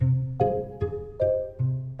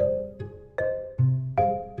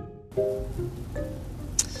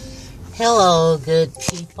Hello, good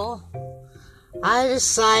people. I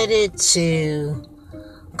decided to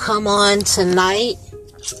come on tonight.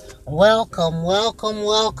 Welcome.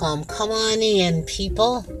 Come on in,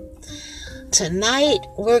 people. Tonight,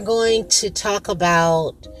 we're going to talk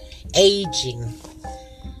about aging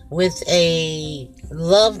with a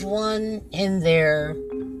loved one in their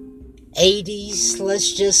 80s,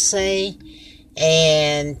 let's just say,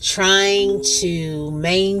 and trying to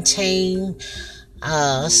maintain.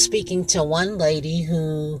 Speaking to one lady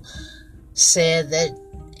who said that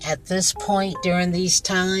at this point during these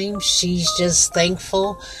times, she's just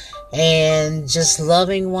thankful and just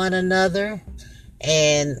loving one another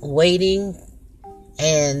and waiting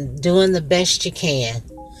and doing the best you can.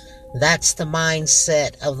 That's the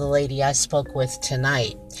mindset of the lady I spoke with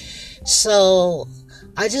tonight. So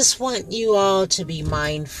I just want you all to be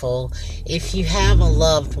mindful. If you have a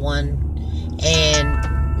loved one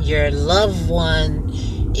and your loved one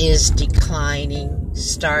is declining,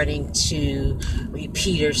 starting to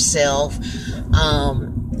repeat herself,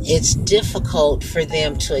 it's difficult for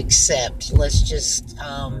them to accept. Let's just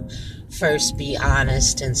first be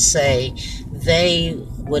honest and say they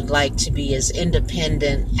would like to be as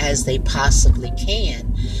independent as they possibly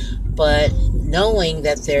can. But knowing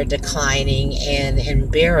that they're declining and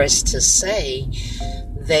embarrassed to say,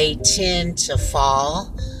 they tend to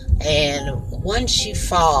fall. And once you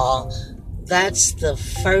fall, that's the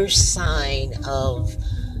first sign of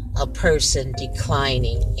a person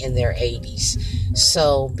declining in their 80s.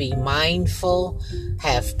 So be mindful,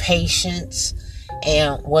 have patience,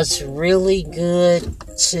 and what's really good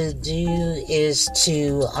to do is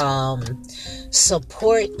to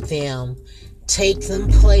support them, take them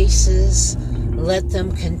places, let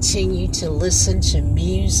them continue to listen to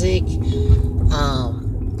music,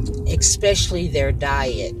 especially their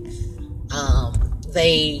diet.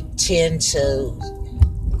 They tend to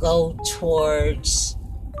go towards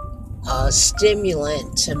a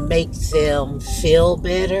stimulant to make them feel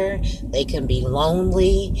better. They can be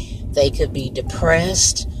lonely. They could be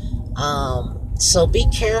depressed. So be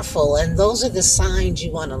careful. And those are the signs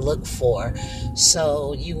you want to look for.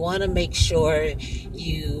 So you want to make sure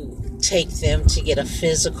you take them to get a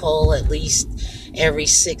physical at least every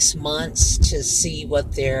 6 months to see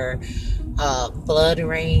what their blood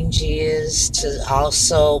range is, to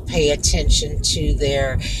also pay attention to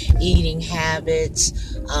their eating habits,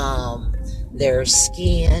 their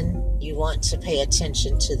skin. You want to pay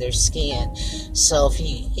attention to their skin. So if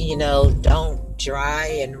you don't dry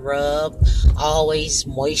and rub, always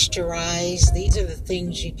moisturize. These are the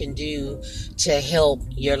things you can do to help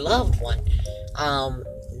your loved one.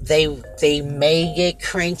 They may get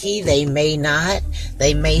cranky, they may not.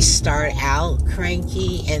 They may start out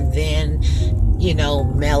cranky and then,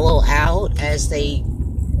 mellow out as they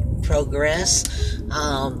progress.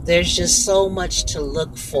 There's just so much to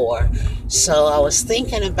look for. So I was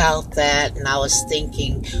thinking about that, and I was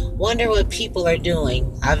thinking, wonder what people are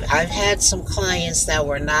doing. I've had some clients that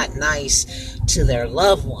were not nice to their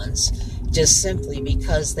loved ones, just simply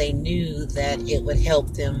because they knew that it would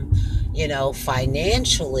help them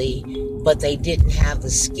financially, but they didn't have the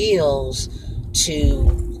skills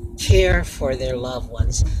to care for their loved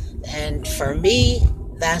ones. And for me,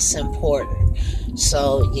 that's important.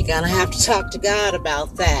 So you're going to have to talk to God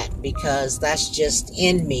about that, because that's just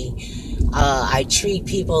in me. I treat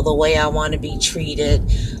people the way I want to be treated.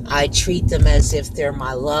 I treat them as if they're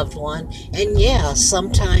my loved one. And yeah,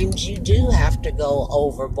 sometimes you do have to go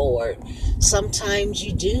overboard. Sometimes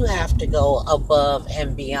you do have to go above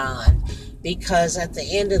and beyond, because at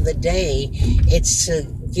the end of the day, it's to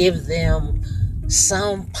give them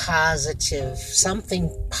something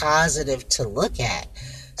positive to look at,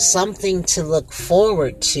 something to look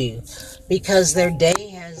forward to, because their day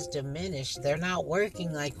has diminished. They're not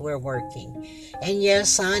working like we're working. And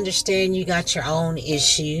yes, I understand you got your own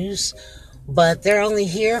issues, but they're only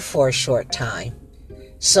here for a short time.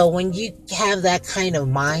 So when you have that kind of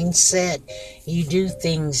mindset, you do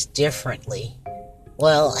things differently.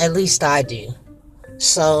 Well, at least I do.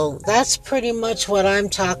 So that's pretty much what I'm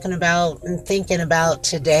talking about and thinking about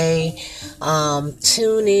today.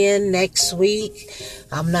 Tune in next week.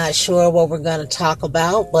 I'm not sure what we're going to talk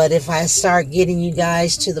about, but if I start getting you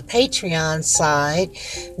guys to the Patreon side,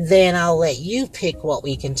 then I'll let you pick what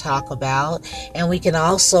we can talk about, and we can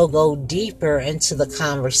also go deeper into the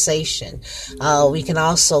conversation. We can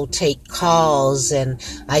also take calls, and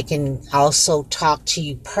I can also talk to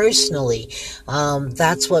you personally.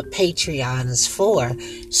 That's what Patreon is for.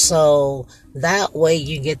 are. So that way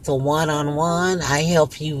you get the one-on-one. I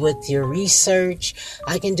help you with your research.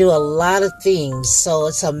 I can do a lot of things. So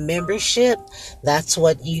it's a membership. That's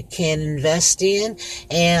what you can invest in.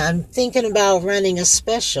 And I'm thinking about running a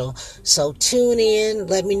special. So tune in.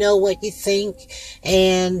 Let me know what you think.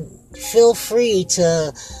 And feel free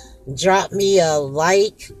to drop me a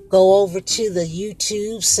like. Go over to the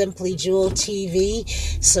YouTube, Simply Jewel TV.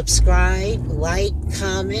 Subscribe, like,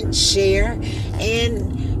 comment, share,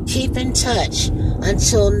 and keep in touch.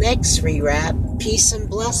 Until next rewrap, peace and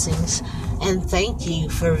blessings. And thank you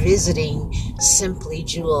for visiting Simply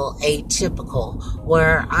Jewel Atypical,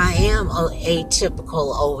 where I am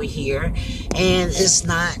atypical over here. And it's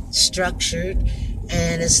not structured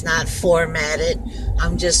and it's not formatted.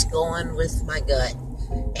 I'm just going with my gut.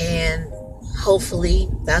 And hopefully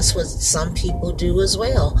that's what some people do as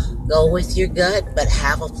well. Go with your gut, but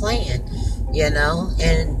have a plan,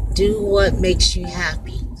 and do what makes you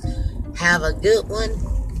happy. Have a good one.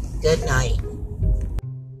 Good night.